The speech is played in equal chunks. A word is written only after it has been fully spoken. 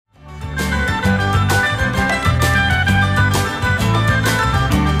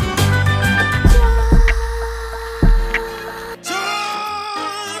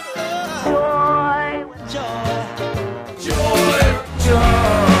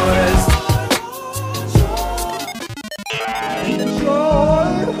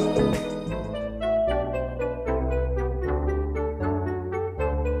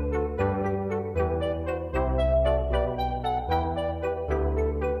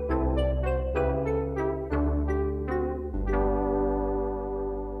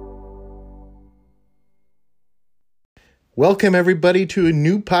Welcome, everybody, to a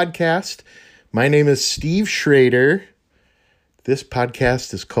new podcast. My name is Steve Schrader. This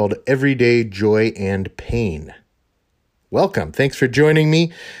podcast is called Everyday Joy and Pain. Welcome. Thanks for joining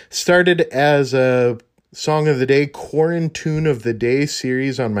me. Started as a Song of the Day, Quarantune of the Day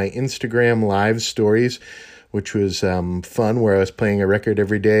series on my Instagram live stories, which was fun, where I was playing a record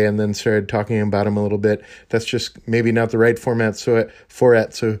every day and then started talking about them a little bit. That's just maybe not the right format for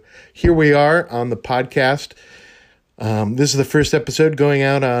it. So here we are on the podcast. This is the first episode going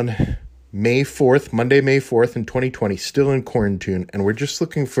out on May 4th, Monday, May 4th in 2020, still in quarantine. And we're just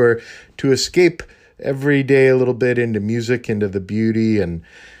looking to escape every day a little bit into music, into the beauty and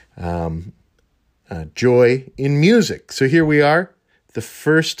joy in music. So here we are, the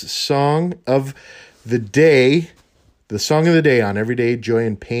first song of the day. The song of the day on Everyday Joy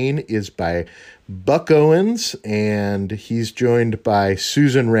and Pain is by Buck Owens, and he's joined by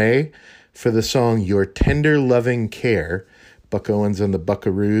Susan Raye for the song Your Tender Loving Care. Buck Owens and the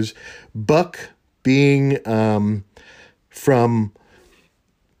Buckaroos. Buck being from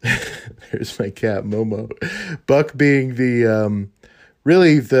there's my cat Momo. Buck being the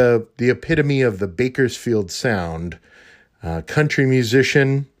really the epitome of the Bakersfield Sound, country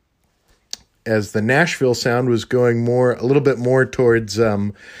musician, as the Nashville Sound was going a little bit more towards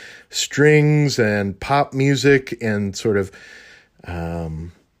strings and pop music and sort of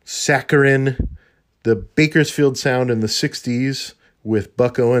saccharine. The Bakersfield Sound in the 60s, with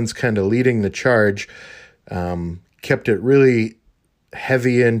Buck Owens kind of leading the charge, kept it really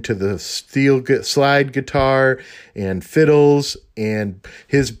heavy into the steel slide guitar and fiddles, and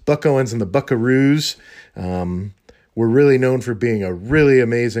his Buck Owens and the Buckaroos were really known for being a really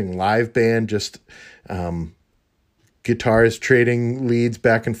amazing live band, just guitars trading leads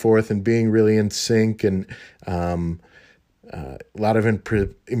back and forth and being really in sync, and a lot of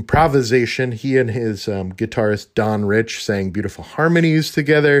improvisation. He and his guitarist Don Rich sang beautiful harmonies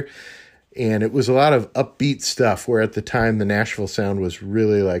together, and it was a lot of upbeat stuff, where at the time the Nashville Sound was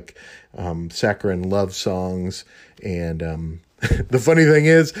really like saccharine love songs. And the funny thing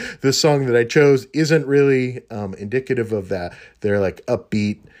is, this song that I chose isn't really indicative of that. They're like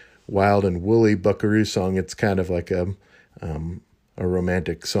upbeat, wild and woolly Buckaroo song. It's kind of like a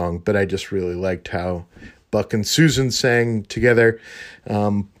romantic song, but I just really liked how Buck and Susan sang together.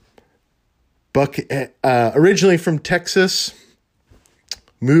 Buck, originally from Texas,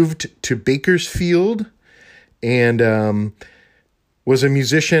 moved to Bakersfield and was a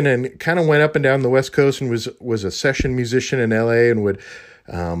musician, and kind of went up and down the West Coast, and was a session musician in LA, and would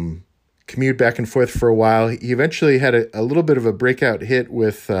commute back and forth for a while. He eventually had a little bit of a breakout hit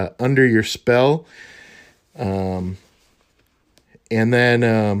with Under Your Spell, and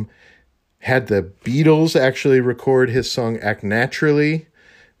then had the Beatles actually record his song Act Naturally,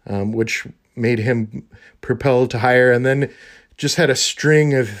 which made him propelled to higher, and then just had a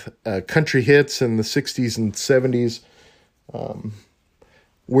string of country hits in the 60s and 70s.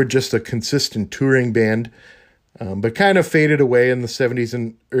 Were just a consistent touring band, but kind of faded away in the 70s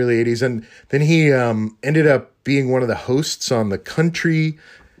and early 80s. And then he ended up being one of the hosts on the country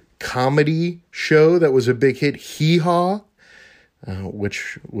comedy show that was a big hit, Hee Haw,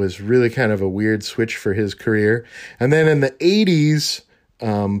 which was really kind of a weird switch for his career. And then in the 80s,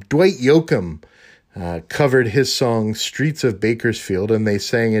 Dwight Yoakam covered his song Streets of Bakersfield, and they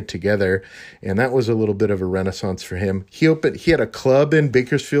sang it together, and that was a little bit of a renaissance for him. He had a club in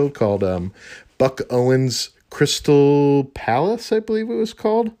Bakersfield called Buck Owens Crystal Palace, I believe it was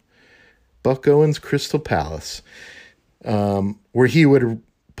called. Buck Owens Crystal Palace, where he would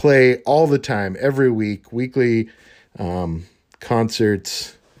play all the time, every week, weekly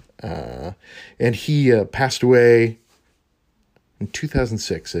concerts, and he passed away in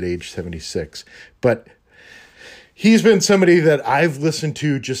 2006 at age 76. But he's been somebody that I've listened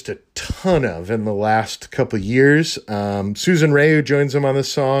to just a ton of in the last couple of years. Susan Raye, who joins him on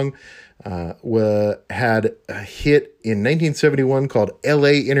this song, had a hit in 1971 called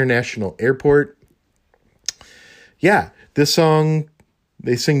LA International Airport. Yeah, this song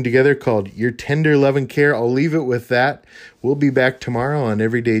they sing together called Your Tender Loving Care. I'll leave it with that. We'll be back tomorrow on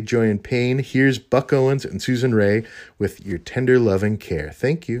Everyday Joy and Pain. Here's Buck Owens and Susan Raye with Your Tender Loving Care.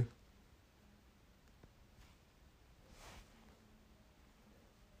 Thank you.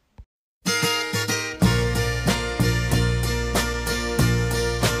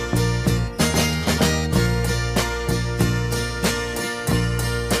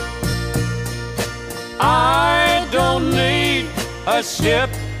 I don't need a ship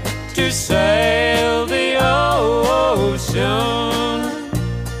to sail the ocean.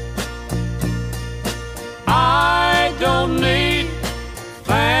 I don't need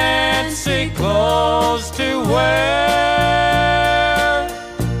fancy clothes to wear.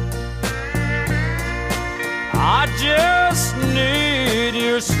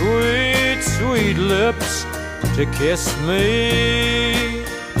 sweet, sweet lips to kiss me.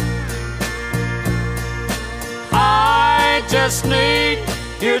 I just need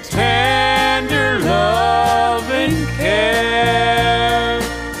your tender love and care.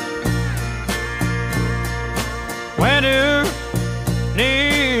 Winter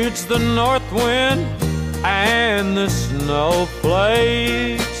needs the north wind and the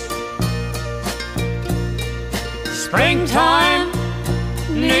snowflakes. Springtime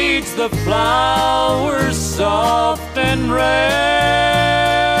needs the flowers soft and rare.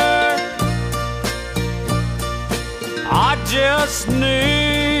 I just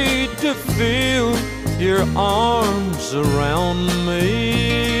need to feel your arms around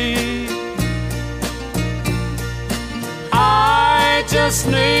me. I just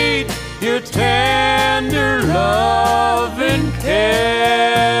need your tender love and care.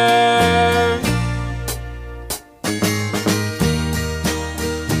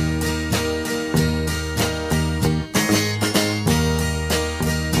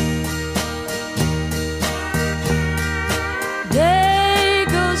 Day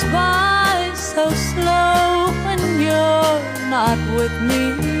goes by so slow when you're not with me.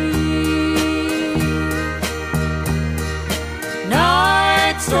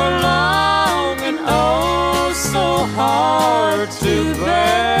 Nights are long and oh so hard to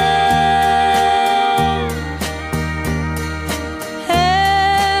bear.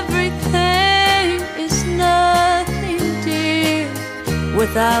 Everything is nothing, dear,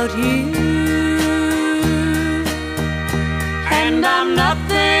 without you. And I'm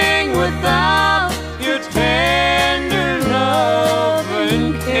nothing without your tender love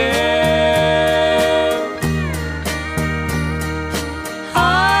and care.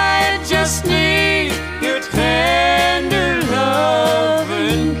 I just need your tender love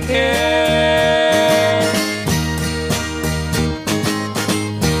and care.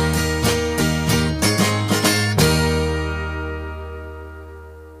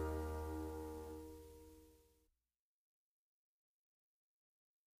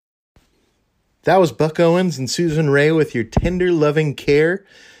 That was Buck Owens and Susan Raye with Your Tender Loving Care.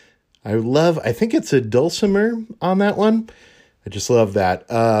 I think it's a dulcimer on that one. I just love that.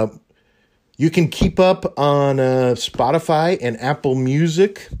 You can keep up on Spotify and Apple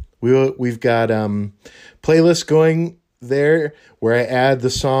Music. We've got playlists going there where I add the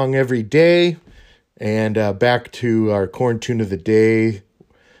song every day. And back to our Corn Tune of the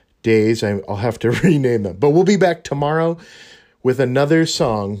days. I'll have to rename them. But we'll be back tomorrow with another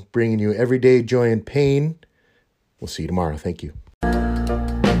song bringing you everyday joy and pain. We'll see you tomorrow. Thank you.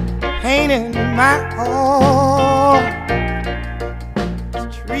 Pain in my heart,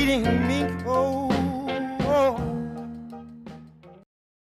 treating me